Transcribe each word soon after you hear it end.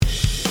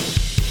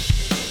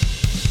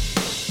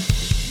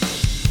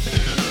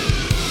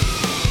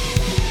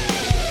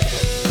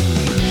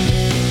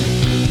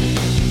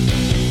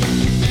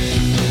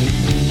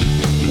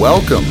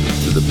Welcome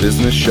to the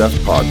Business Chef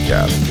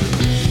Podcast,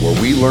 where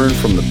we learn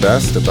from the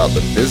best about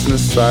the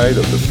business side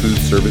of the food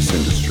service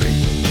industry.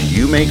 Do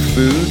you make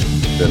food?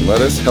 Then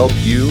let us help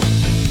you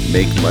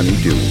make money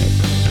doing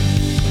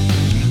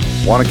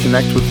it. Want to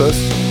connect with us?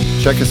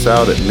 Check us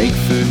out at Make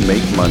Food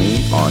Make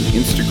Money on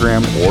Instagram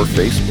or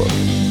Facebook,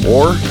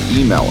 or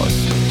email us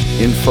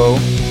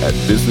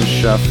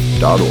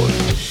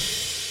info@businesschef.org.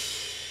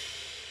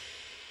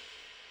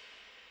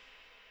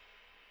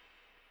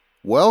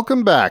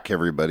 Welcome back,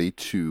 everybody,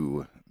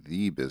 to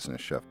the Business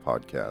Chef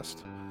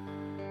Podcast.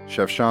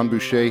 Chef Sean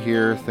Boucher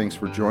here. Thanks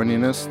for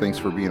joining us. Thanks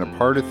for being a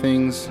part of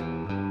things.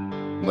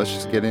 Let's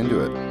just get into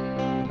it.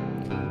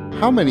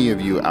 How many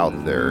of you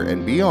out there,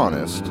 and be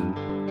honest,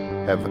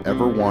 have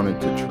ever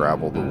wanted to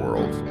travel the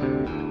world?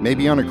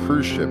 Maybe on a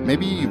cruise ship.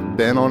 Maybe you've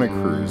been on a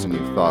cruise and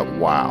you've thought,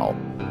 wow,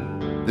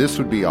 this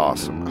would be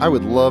awesome. I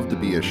would love to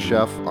be a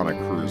chef on a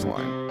cruise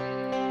line.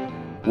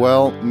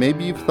 Well,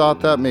 maybe you've thought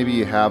that, maybe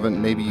you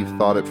haven't. Maybe you've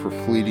thought it for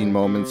fleeting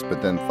moments,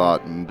 but then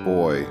thought,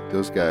 boy,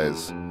 those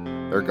guys,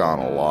 they're gone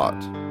a lot.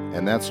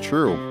 And that's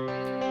true.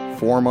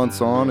 4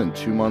 months on and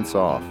 2 months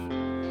off.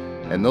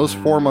 And those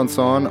 4 months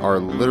on are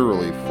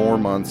literally 4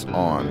 months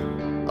on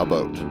a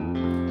boat.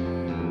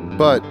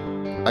 But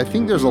I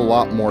think there's a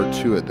lot more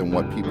to it than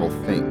what people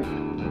think.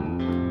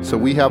 So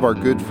we have our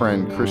good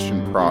friend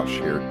Christian Prosch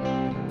here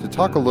to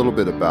talk a little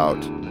bit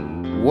about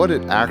what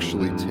it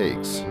actually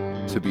takes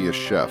to be a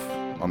chef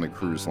on the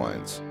cruise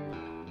lines.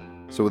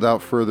 So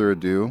without further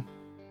ado,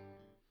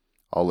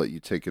 I'll let you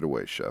take it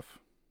away, Chef.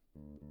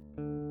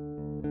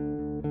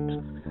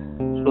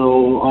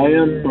 So I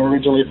am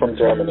originally from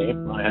Germany.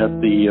 I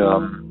had the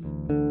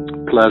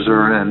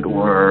pleasure and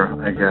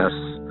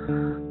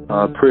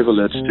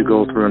privilege to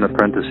go through an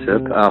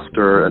apprenticeship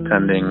after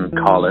attending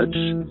college.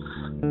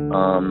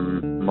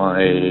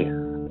 My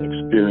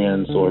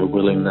experience or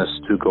willingness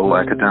to go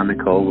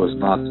academical was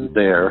not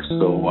there,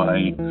 so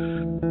I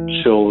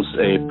chose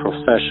a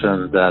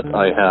profession that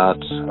I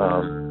had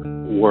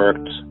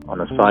worked on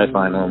a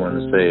sideline, I want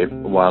to say,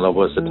 while I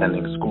was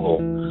attending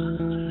school.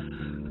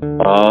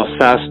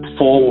 Fast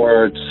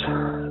forward,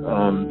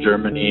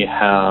 Germany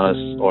has,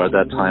 or at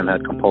that time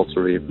had,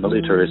 compulsory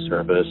military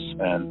service,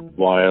 and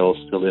while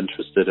still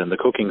interested in the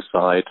cooking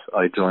side,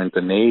 I joined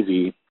the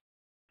Navy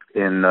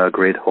in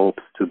great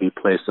hopes to be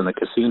placed in a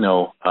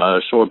casino,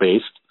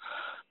 shore-based,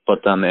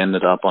 but then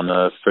ended up on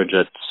a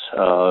frigate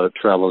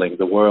traveling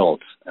the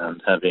world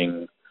and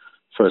having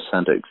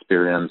first-hand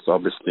experience,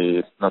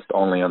 obviously, not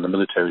only on the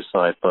military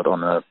side, but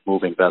on a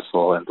moving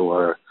vessel and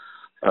or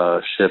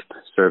ship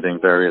serving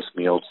various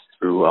meals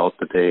throughout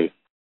the day.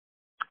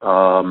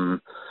 I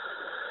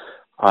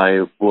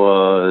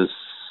was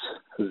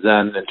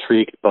then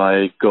intrigued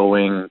by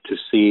going to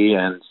sea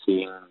and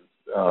seeing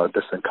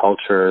different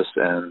cultures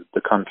and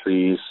the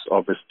countries,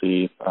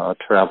 obviously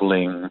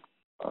traveling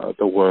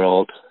the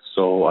world.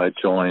 So I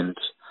joined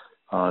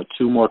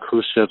 2 more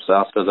cruise ships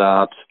after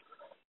that,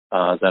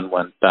 then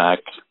went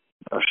back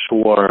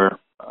ashore,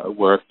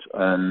 worked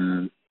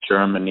in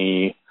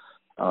Germany,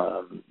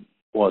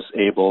 was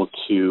able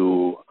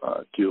to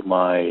do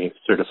my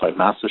certified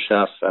master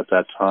chef at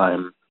that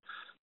time,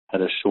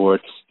 had a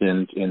short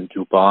stint in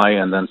Dubai,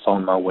 and then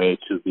found my way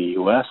to the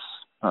U.S.,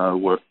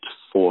 worked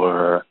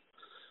for a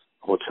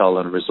hotel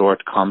and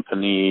resort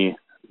company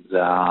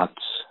that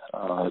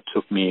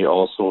took me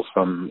also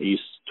from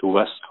east to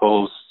west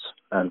coast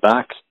and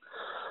back.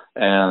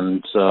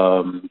 And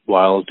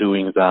while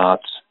doing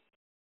that,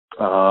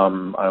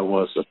 I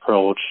was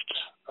approached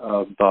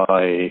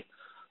by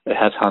a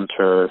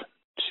headhunter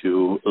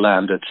to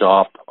land a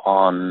job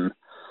on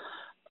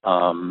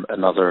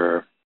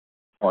another,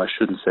 well, I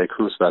shouldn't say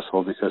cruise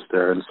vessel because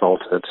they're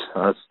insulted.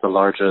 It's the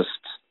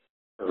largest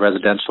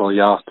residential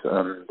yacht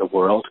in the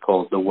world,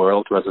 called the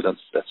World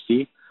Residence at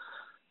Sea.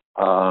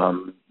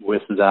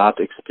 With that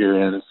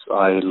experience,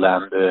 I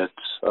landed,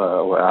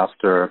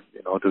 after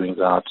doing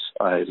that,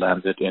 I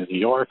landed in New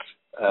York,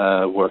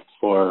 worked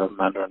for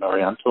Mandarin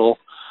Oriental,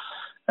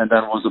 and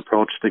then was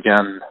approached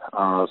again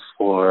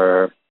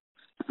for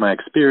my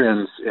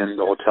experience in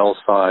the hotel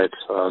side,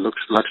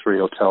 luxury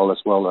hotel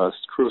as well as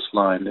cruise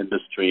line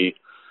industry,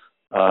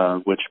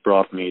 which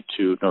brought me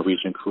to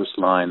Norwegian Cruise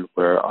Line,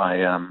 where I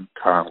am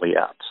currently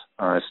at.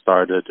 I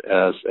started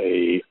as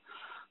a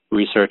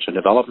research and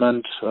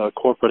development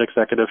corporate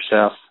executive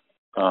chef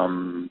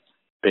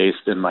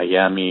based in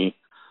Miami,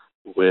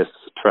 with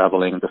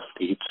traveling the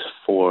fleet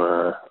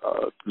for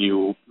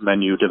new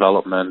menu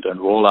development and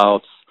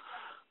rollouts,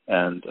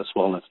 and as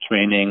well as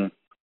training.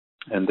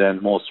 And then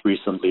most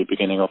recently,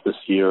 beginning of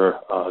this year,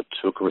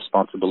 took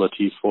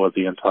responsibility for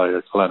the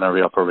entire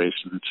culinary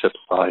operation, ship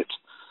side,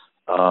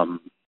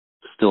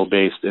 still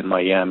based in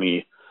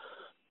Miami,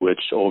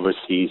 which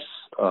oversees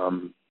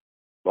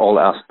all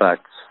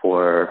aspects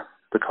for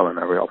the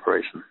culinary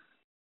operation.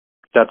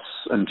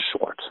 That's in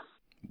short.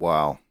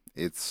 Wow.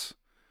 It's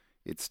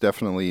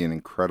definitely an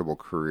incredible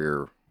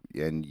career,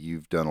 and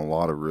you've done a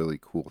lot of really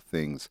cool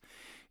things.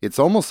 It's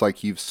almost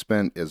like you've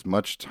spent as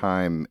much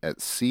time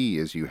at sea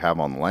as you have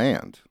on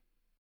land.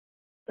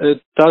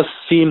 It does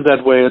seem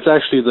that way. It's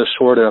actually the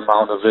shorter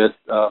amount of it.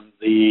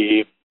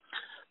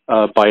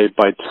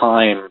 By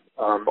time,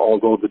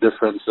 although the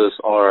differences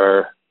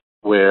are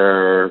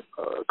where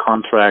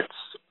contracts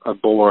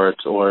aboard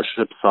or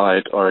ship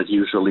side are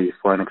usually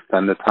for an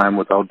extended time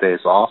without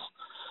days off.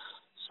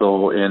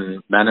 So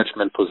in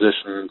management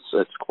positions,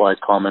 it's quite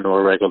common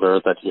or regular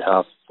that you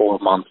have 4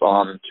 months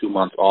on, 2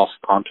 months off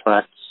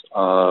contracts,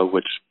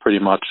 which pretty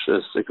much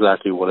is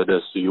exactly what it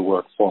is. So you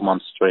work 4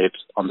 months straight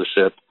on the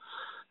ship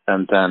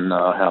and then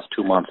have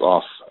 2 months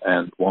off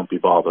and won't be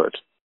bothered.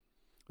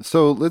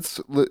 So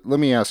let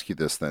me ask you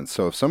this then.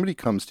 So if somebody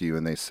comes to you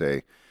and they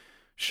say,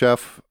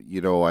 Chef,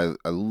 I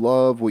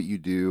love what you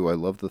do. I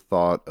love the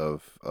thought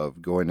of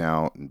going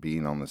out and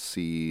being on the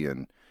sea,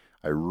 and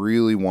I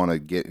really want to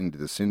get into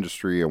this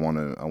industry. I want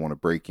to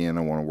break in.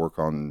 I want to work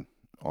on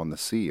the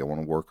sea. I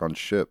want to work on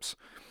ships.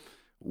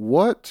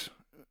 What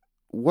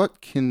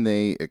can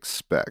they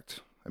expect?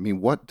 I mean,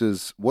 what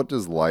does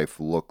life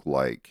look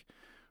like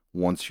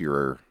once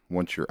you're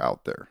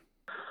out there?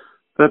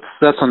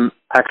 That's an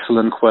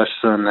excellent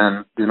question,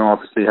 and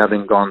obviously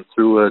having gone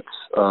through it,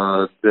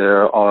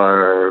 there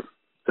are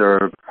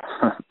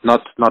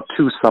not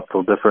too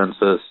subtle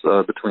differences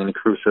between a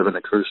cruise ship and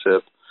a cruise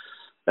ship,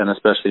 and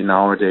especially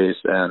nowadays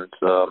and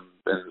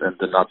in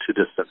the not too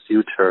distant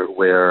future,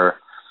 where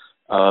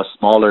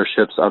smaller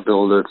ships are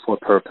built for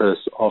purpose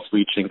of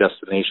reaching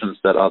destinations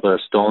that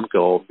others don't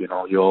go.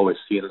 You always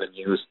see in the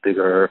news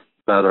bigger,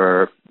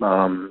 better,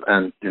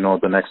 and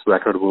the next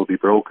record will be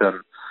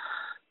broken.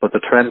 But the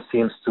trend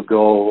seems to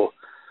go,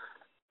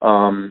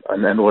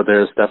 or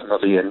there's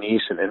definitely a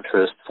niche and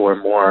interest for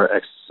more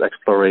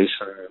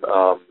exploration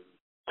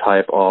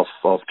type of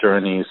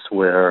journeys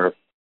where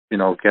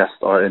guests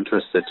are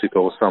interested to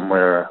go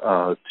somewhere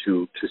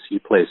to see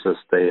places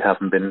they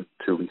haven't been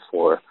to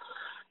before.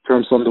 In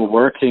terms of the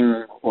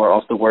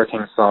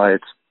working side,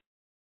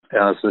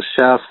 as a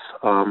chef,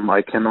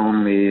 I can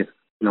only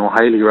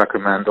highly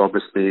recommend,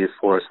 obviously,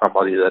 for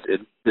somebody that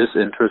is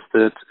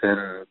interested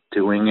in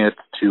doing it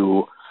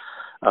to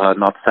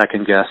not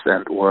second guess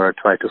and or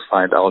try to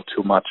find out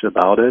too much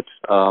about it.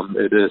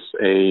 It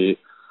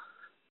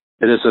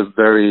is a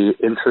very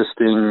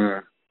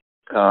interesting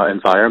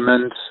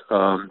environment,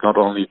 not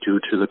only due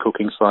to the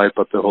cooking side,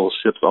 but the whole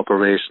ship's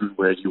operation,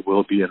 where you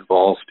will be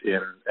involved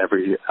in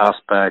every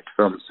aspect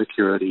from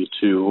security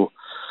to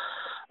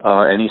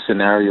any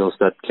scenarios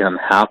that can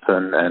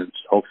happen and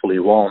hopefully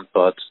won't,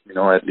 but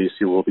at least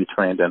you will be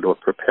trained and or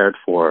prepared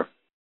for.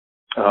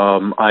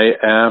 I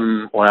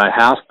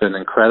have been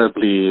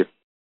incredibly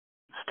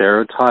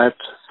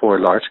stereotyped for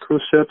large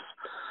cruise ships.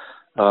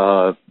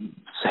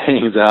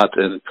 Saying that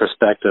in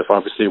perspective,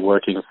 obviously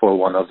working for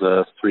one of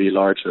the 3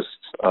 largest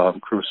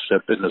cruise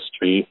ship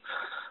industry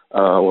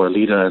or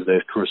leader in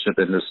the cruise ship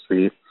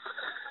industry,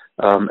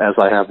 as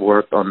I have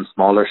worked on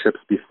smaller ships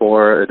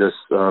before, it is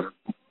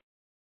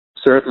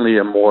certainly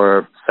a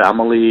more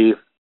family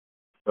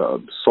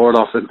sort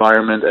of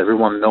environment.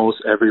 Everyone knows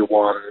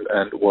everyone,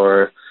 and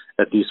or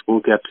at least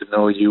will get to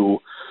know you.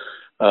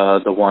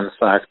 The one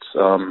fact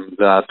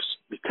that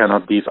we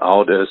cannot leave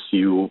out is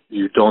you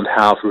don't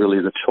have really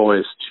the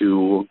choice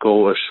to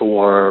go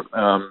ashore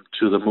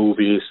to the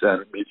movies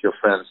and meet your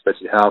friends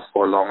that you have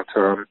for long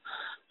term,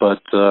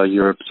 but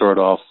you're sort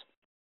of,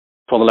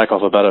 for the lack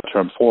of a better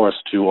term,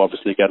 forced to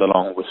obviously get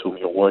along with whom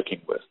you're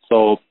working with.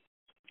 So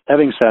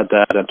having said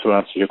that, and to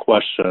answer your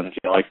question,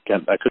 I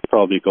could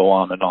probably go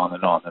on and on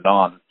and on and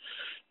on.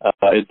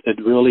 It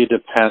really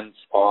depends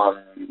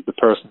on the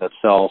person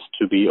itself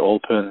to be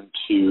open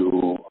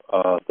to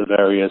the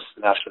various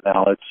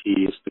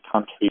nationalities, the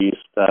countries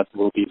that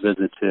will be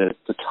visited,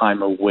 the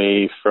time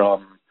away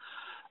from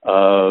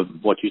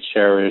what you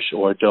cherish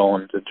or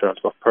don't in terms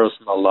of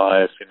personal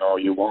life.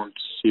 You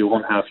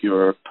won't have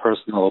your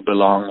personal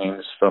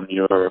belongings from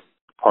your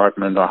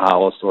apartment or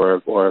house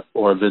or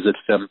visit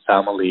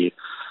family.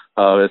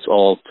 It's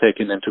all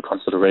taken into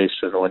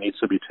consideration, or needs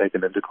to be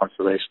taken into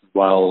consideration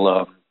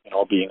while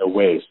being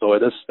away. So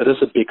it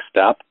is a big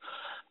step,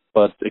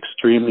 but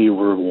extremely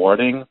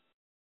rewarding.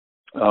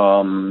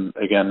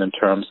 Again, in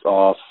terms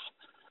of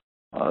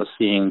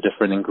seeing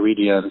different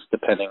ingredients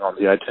depending on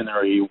the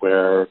itinerary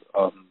where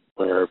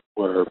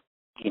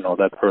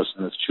that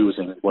person is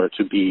choosing where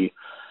to be,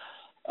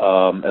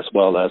 as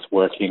well as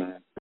working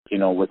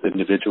with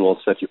individuals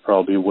that you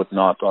probably would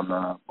not on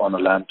a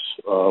land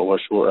or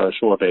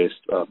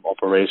shore-based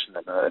operation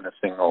in a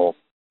single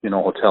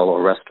hotel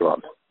or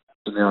restaurant.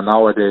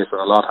 Nowadays, a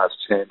lot has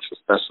changed,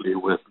 especially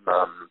with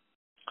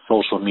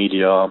social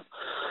media,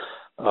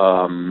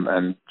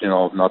 and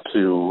not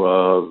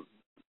to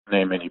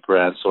name any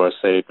brands or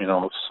say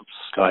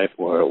Skype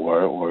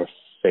or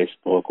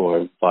Facebook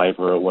or Viber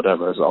or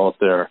whatever is out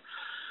there.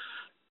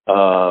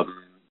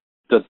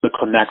 The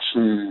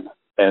connection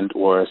and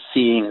or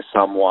seeing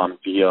someone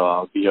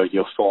via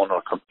your phone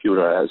or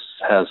computer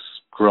has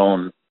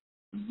grown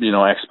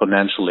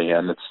exponentially,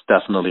 and it's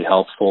definitely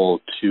helpful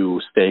to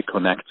stay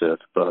connected.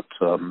 But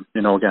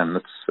again,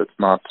 it's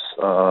not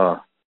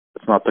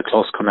the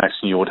close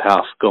connection you would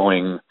have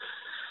going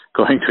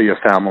to your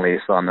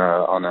families on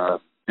a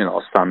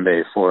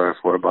Sunday for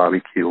a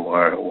barbecue,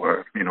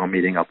 or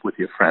meeting up with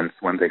your friends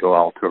when they go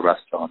out to a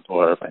restaurant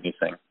or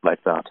anything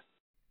like that.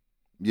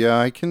 Yeah,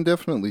 I can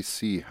definitely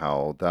see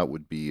how that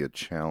would be a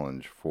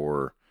challenge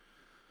for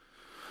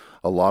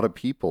a lot of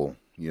people,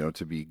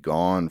 to be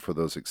gone for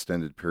those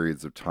extended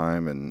periods of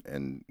time,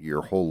 and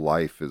your whole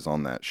life is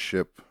on that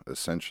ship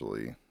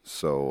essentially.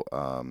 So,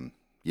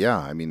 yeah,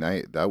 I mean,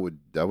 that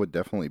would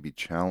definitely be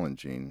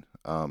challenging.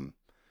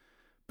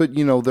 But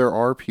there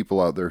are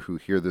people out there who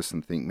hear this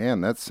and think, "Man,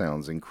 that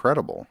sounds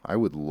incredible. I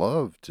would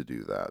love to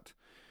do that."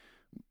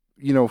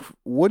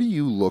 What do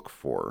you look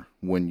for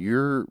when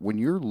you're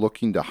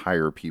looking to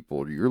hire people,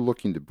 or you're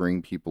looking to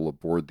bring people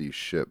aboard these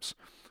ships?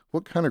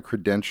 What kind of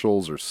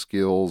credentials or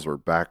skills or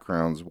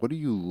backgrounds, what do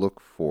you look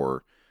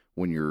for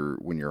when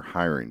you're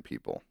hiring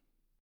people?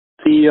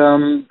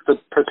 The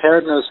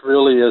preparedness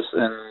really is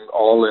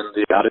all in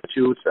the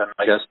attitudes, and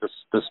I guess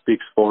this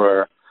speaks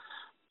for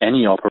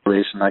any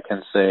operation. I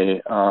can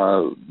say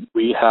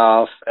we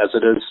have, as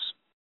it is,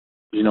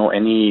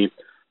 any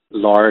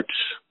large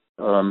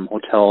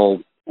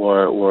hotel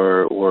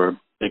or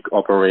big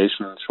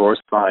operation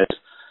shoreside,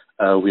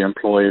 we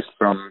employ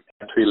from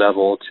entry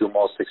level to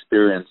most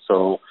experienced.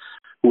 So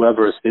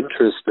whoever is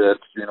interested,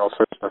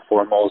 first and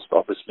foremost,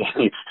 obviously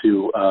needs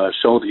to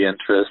show the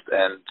interest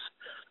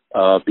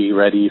and be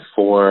ready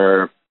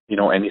for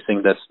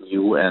anything that's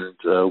new and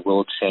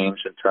will change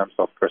in terms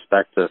of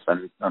perspective.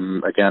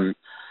 And again,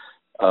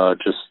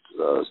 just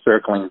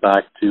circling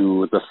back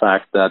to the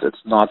fact that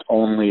it's not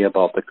only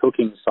about the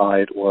cooking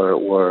side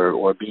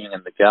or being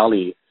in the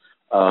galley,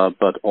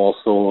 but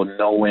also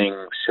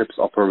knowing ship's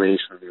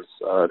operations.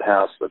 It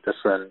has a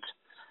different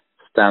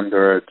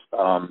standard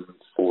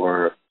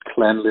for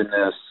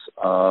cleanliness,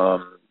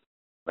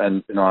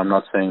 and I'm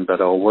not saying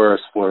better or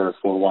worse for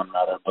one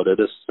matter, but it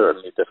is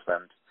certainly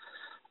different.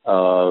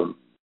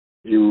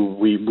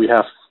 We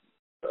have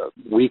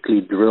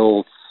weekly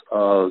drills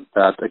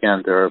that,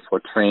 again, they're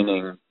for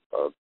training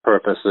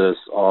purposes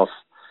of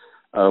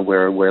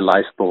where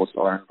lifeboats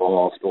are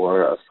involved,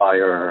 or a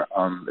fire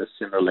is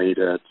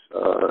simulated,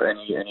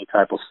 any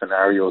type of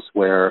scenarios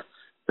where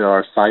there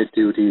are side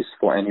duties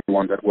for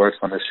anyone that works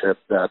on the ship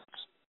that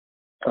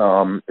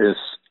is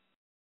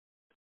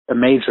a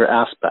major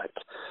aspect.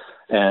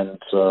 And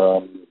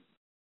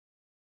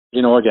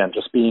again,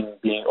 just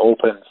being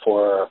open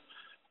for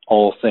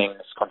all things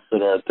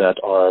considered that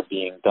are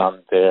being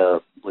done there,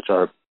 which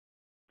are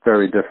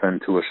very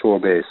different to a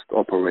shore-based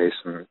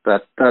operation.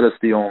 That is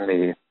the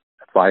only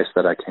advice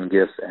that I can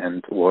give,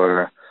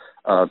 or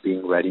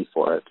being ready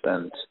for it.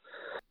 And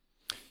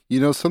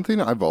something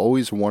I've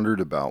always wondered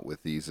about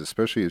with these,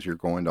 especially as you're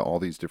going to all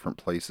these different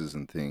places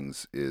and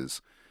things,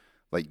 is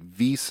like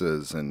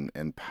visas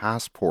and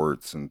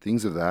passports and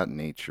things of that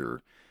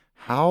nature.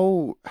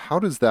 How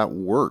does that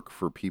work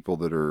for people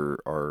that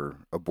are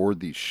aboard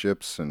these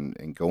ships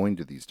and going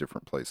to these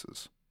different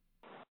places?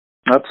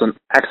 That's an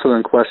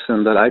excellent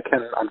question that I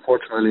can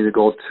unfortunately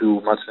go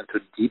too much into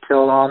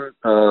detail on.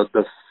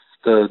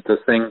 The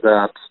thing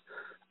that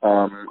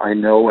I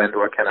know and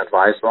or can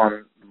advise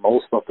on,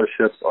 most of the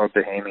ships are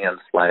Bahamian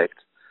flagged.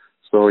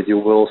 So you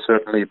will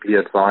certainly be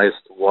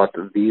advised what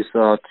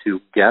visa to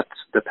get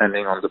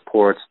depending on the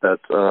ports that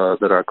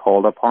are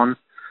called upon.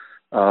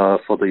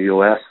 For the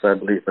U.S., I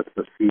believe it's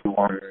the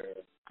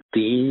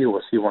C1D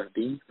or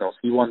C1B, no,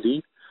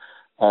 C1D,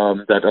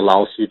 that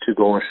allows you to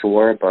go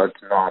ashore but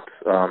not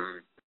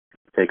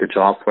take a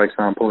job, for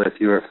example, if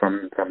you're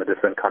from a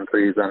different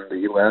country than the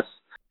U.S.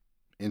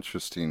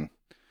 Interesting.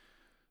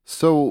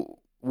 So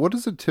what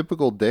does a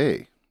typical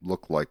day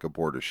look like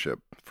aboard a ship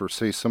for,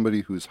 say,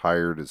 somebody who's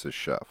hired as a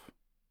chef?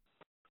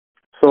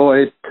 So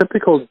a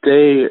typical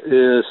day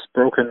is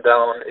broken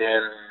down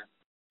in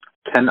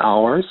 10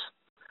 hours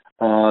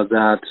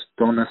that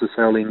don't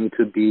necessarily need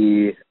to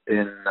be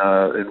in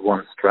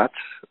one stretch,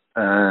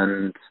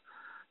 and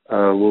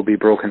will be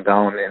broken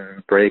down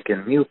in break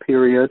and meal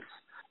periods.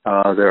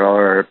 There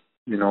are,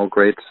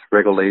 great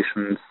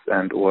regulations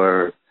and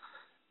or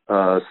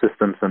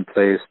systems in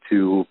place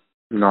to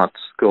not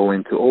go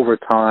into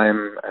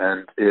overtime,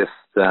 and if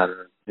then,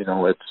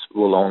 it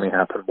will only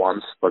happen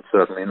once, but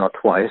certainly not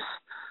twice.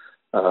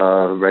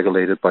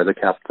 Regulated by the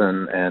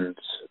captain and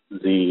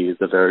the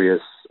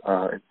various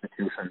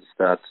institutions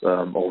that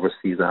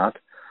oversee that.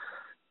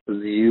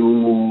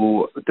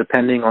 You,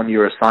 depending on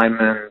your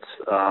assignment,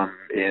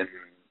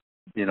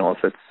 if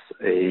it's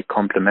a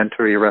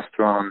complimentary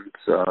restaurant,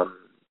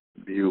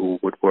 you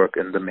would work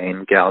in the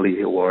main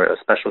galley, or a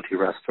specialty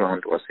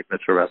restaurant or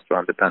signature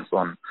restaurant, depends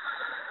on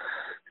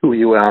who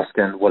you ask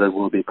and what it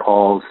will be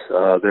called.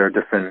 There are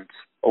different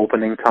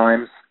opening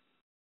times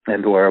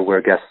and or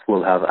where guests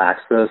will have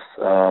access.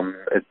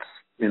 It's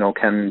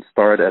can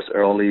start as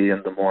early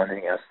in the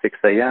morning as 6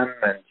 a.m.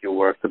 and you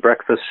work the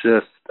breakfast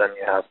shift, then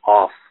you have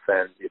off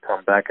and you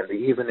come back in the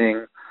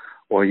evening,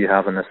 or you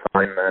have an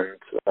assignment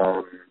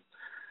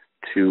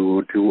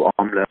to do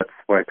omelets,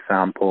 for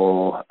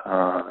example,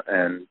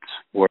 and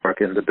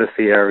work in the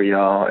buffet area,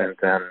 and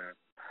then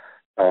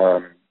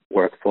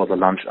work for the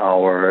lunch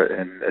hour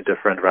in a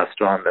different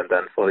restaurant and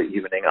then for the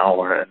evening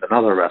hour in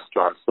another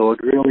restaurant. So it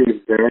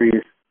really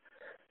varies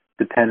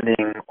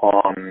depending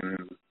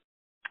on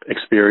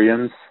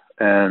experience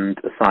and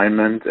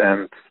assignment,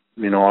 and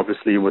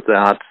obviously with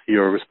that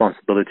your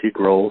responsibility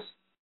grows,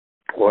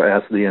 or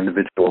as the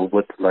individual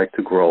would like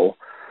to grow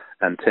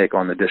and take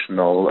on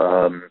additional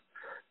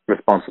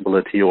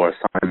responsibility or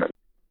assignment.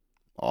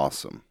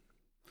 Awesome.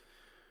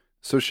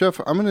 So, Chef,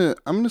 I'm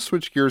gonna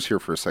switch gears here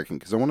for a second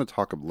because I want to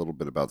talk a little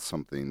bit about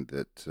something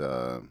that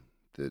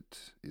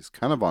is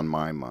kind of on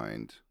my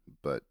mind.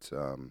 But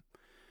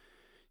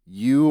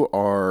you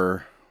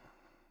are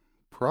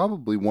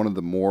probably one of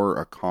the more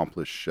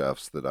accomplished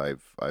chefs that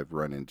I've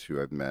run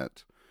into. I've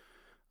met.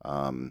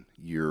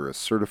 You're a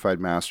certified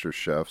master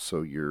chef,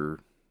 so you're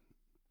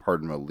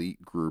part of an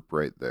elite group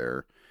right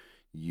there.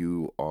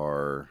 You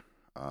are.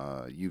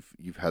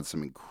 You've had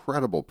some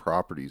incredible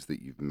properties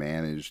that you've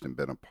managed and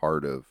been a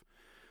part of.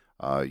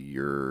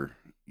 You're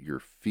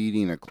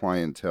feeding a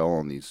clientele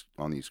on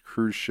these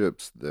cruise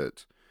ships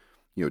that,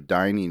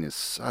 dining is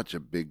such a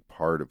big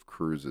part of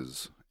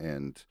cruises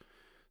and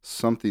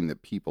something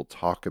that people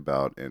talk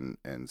about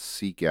and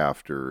seek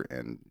after.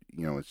 And,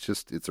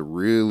 it's a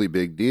really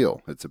big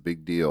deal. It's a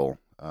big deal,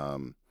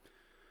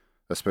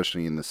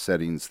 especially in the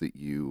settings that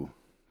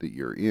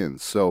you're in.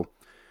 So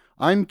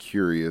I'm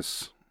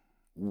curious,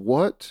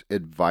 what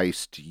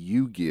advice do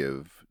you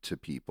give to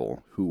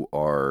people who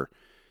are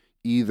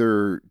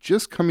either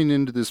just coming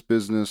into this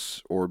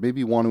business or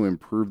maybe want to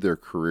improve their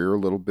career a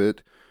little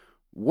bit?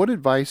 What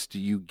advice do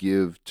you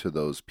give to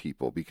those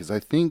people? Because I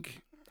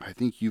think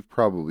you've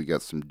probably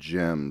got some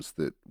gems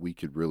that we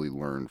could really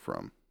learn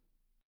from.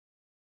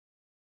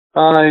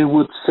 I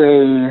would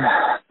say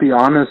be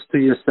honest to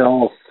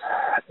yourself,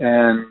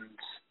 and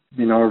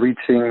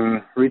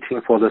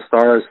reaching for the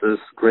stars is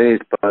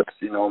great, but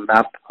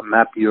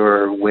map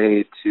your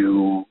way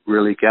to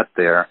really get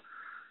there.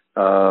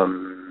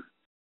 And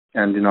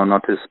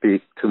not to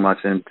speak too much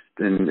in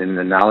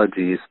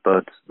analogies,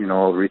 but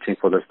reaching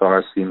for the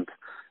stars seemed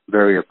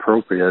very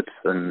appropriate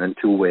in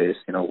two ways.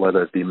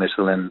 Whether it be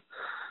Michelin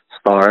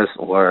stars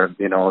or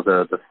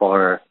the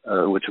far,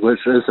 which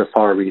is a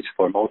far reach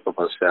for most of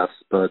us chefs,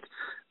 but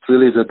it's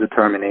really the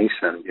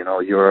determination.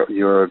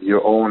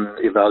 Your own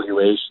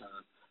evaluation,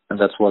 and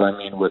that's what I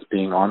mean with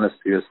being honest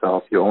to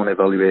yourself. Your own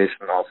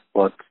evaluation of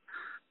what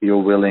you're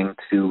willing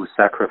to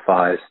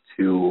sacrifice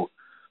to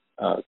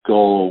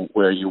go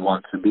where you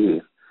want to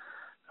be.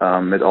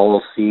 It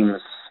all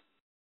seems,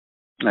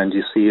 and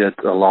you see it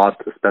a lot,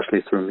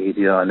 especially through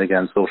media, and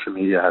again, social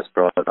media has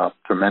brought it up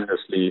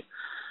tremendously,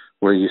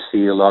 where you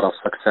see a lot of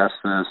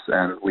successes,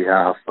 and we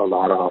have a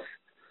lot of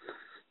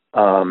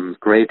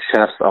great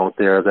chefs out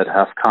there that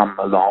have come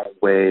a long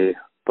way,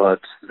 but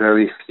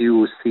very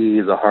few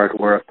see the hard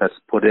work that's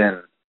put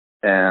in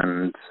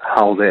and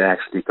how they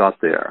actually got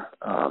there.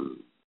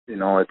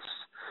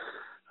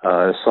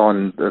 I saw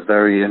a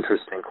very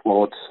interesting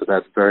quote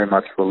that very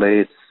much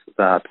relates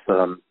that,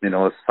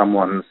 if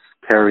someone's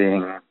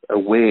carrying a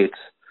weight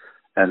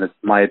and it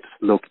might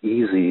look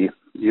easy,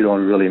 you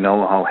don't really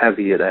know how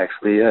heavy it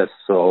actually is.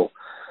 So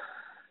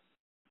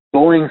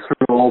going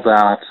through all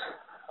that,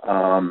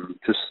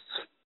 just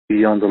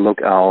be on the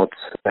lookout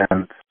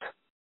and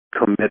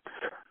commit,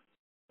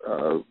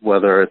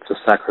 whether it's a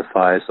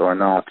sacrifice or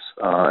not,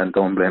 and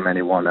don't blame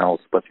anyone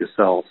else but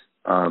yourself,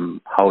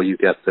 how you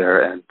get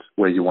there and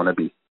where you want to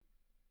be.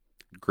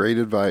 Great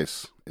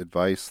advice.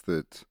 Advice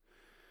that,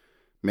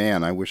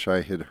 man, I wish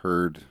I had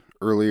heard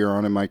earlier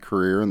on in my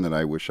career, and that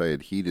I wish I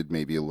had heeded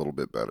maybe a little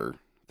bit better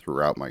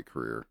throughout my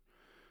career.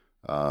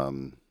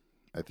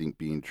 I think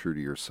being true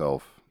to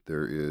yourself,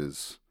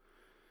 there's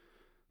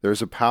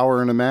a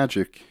power and a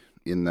magic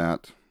in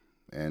that,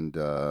 and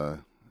the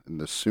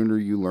sooner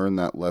you learn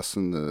that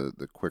lesson,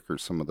 the quicker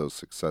some of those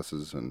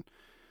successes and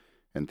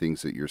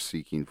things that you're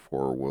seeking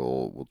for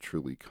will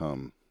truly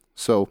come.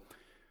 So,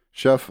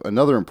 Chef,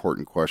 another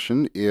important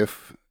question.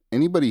 If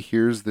anybody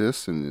hears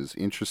this and is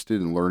interested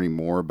in learning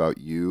more about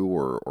you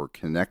or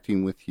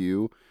connecting with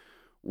you,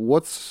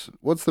 what's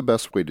the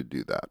best way to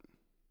do that?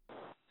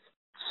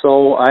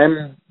 So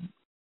I'm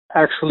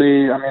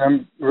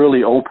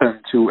really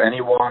open to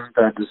anyone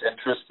that is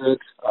interested.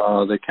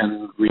 They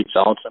can reach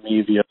out to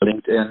me via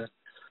LinkedIn,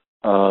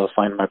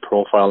 find my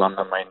profile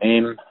under my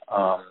name.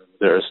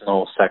 There is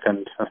no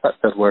second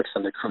that works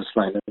in the cruise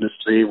line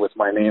industry with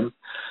my name.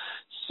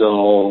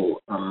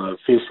 So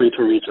feel free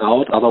to reach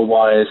out.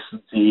 Otherwise,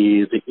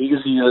 the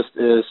easiest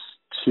is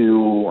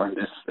to, and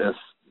if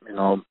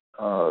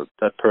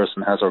that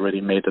person has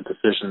already made the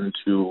decision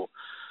to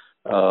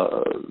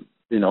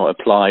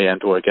apply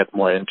and or get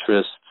more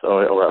interest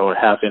or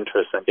have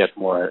interest and get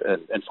more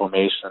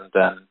information,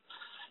 then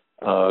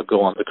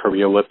go on the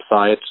career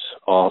website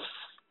of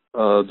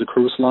the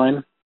cruise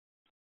line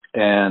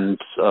and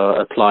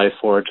apply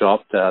for a job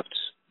that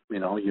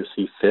you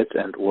see fit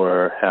and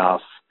or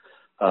have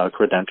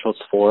credentials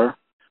for,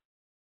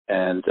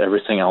 and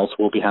everything else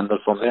will be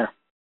handled from there.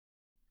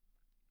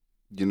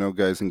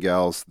 Guys and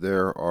gals,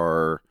 there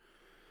are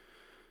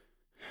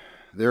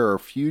a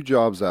few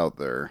jobs out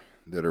there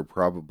that are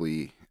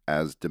probably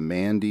as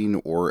demanding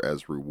or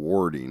as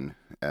rewarding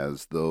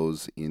as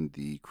those in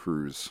the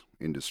cruise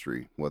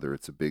industry, whether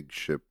it's a big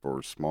ship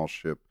or small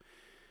ship.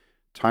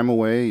 Time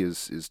away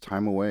is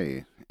time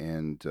away,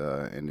 and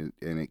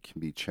it can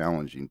be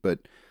challenging.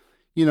 But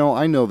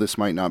I know this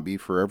might not be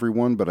for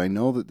everyone, but I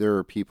know that there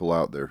are people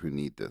out there who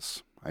need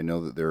this. I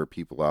know that there are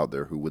people out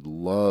there who would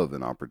love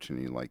an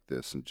opportunity like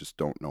this and just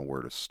don't know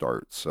where to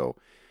start. So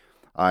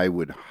I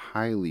would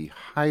highly,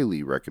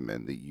 highly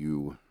recommend that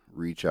you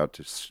reach out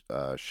to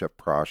Chef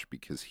Prosh,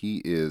 because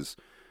he is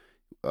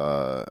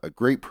a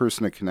great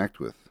person to connect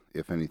with,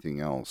 if anything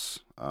else.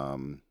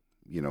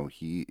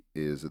 He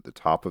is at the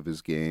top of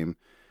his game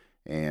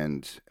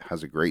and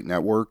has a great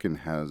network and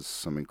has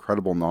some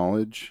incredible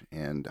knowledge,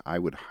 and I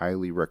would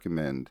highly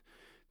recommend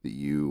that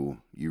you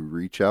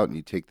reach out and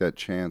you take that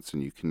chance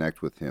and you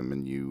connect with him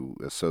and you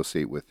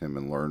associate with him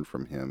and learn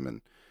from him,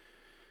 and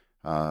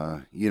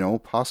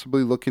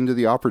possibly look into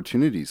the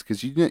opportunities,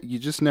 because you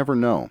just never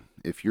know.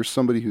 If you're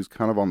somebody who's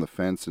kind of on the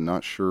fence and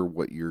not sure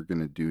what you're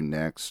going to do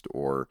next,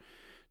 or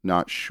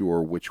not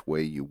sure which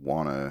way you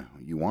want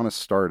to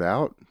start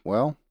out,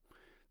 well,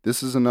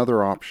 this is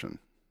another option.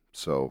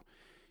 So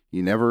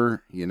you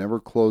never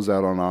close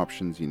out on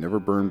options. You never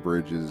burn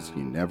bridges.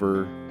 You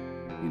never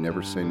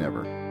say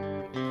never.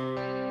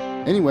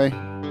 Anyway,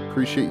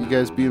 appreciate you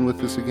guys being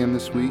with us again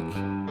this week.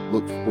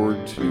 Look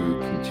forward to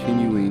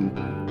continuing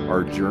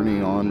our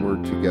journey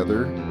onward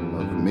together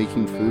of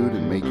making food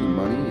and making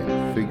money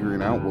and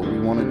figuring out what we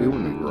want to do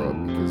when we grow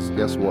up. Because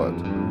guess what?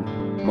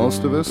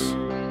 Most of us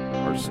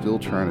are still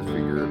trying to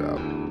figure it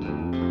out.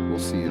 We'll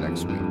see you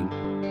next week.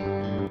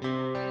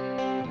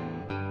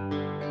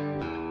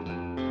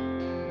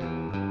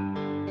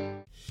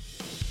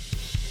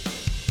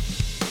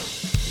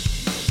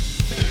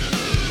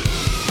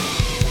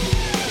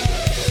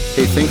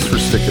 Hey, thanks for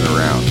sticking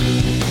around.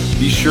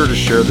 Be sure to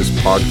share this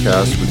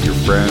podcast with your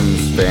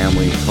friends,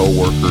 family,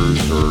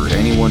 co-workers, or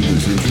anyone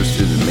who's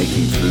interested in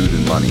making food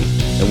and money.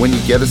 And when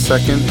you get a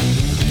second,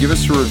 give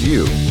us a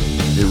review.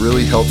 It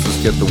really helps us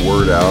get the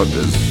word out,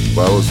 as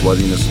well as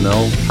letting us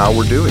know how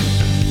we're doing.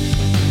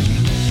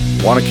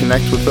 Want to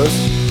connect with us?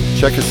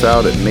 Check us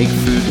out at Make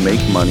Food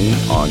Make Money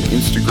on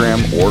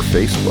Instagram or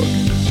Facebook.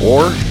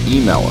 Or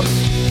email us,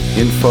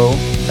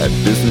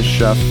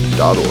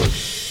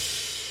 info@businesschef.org.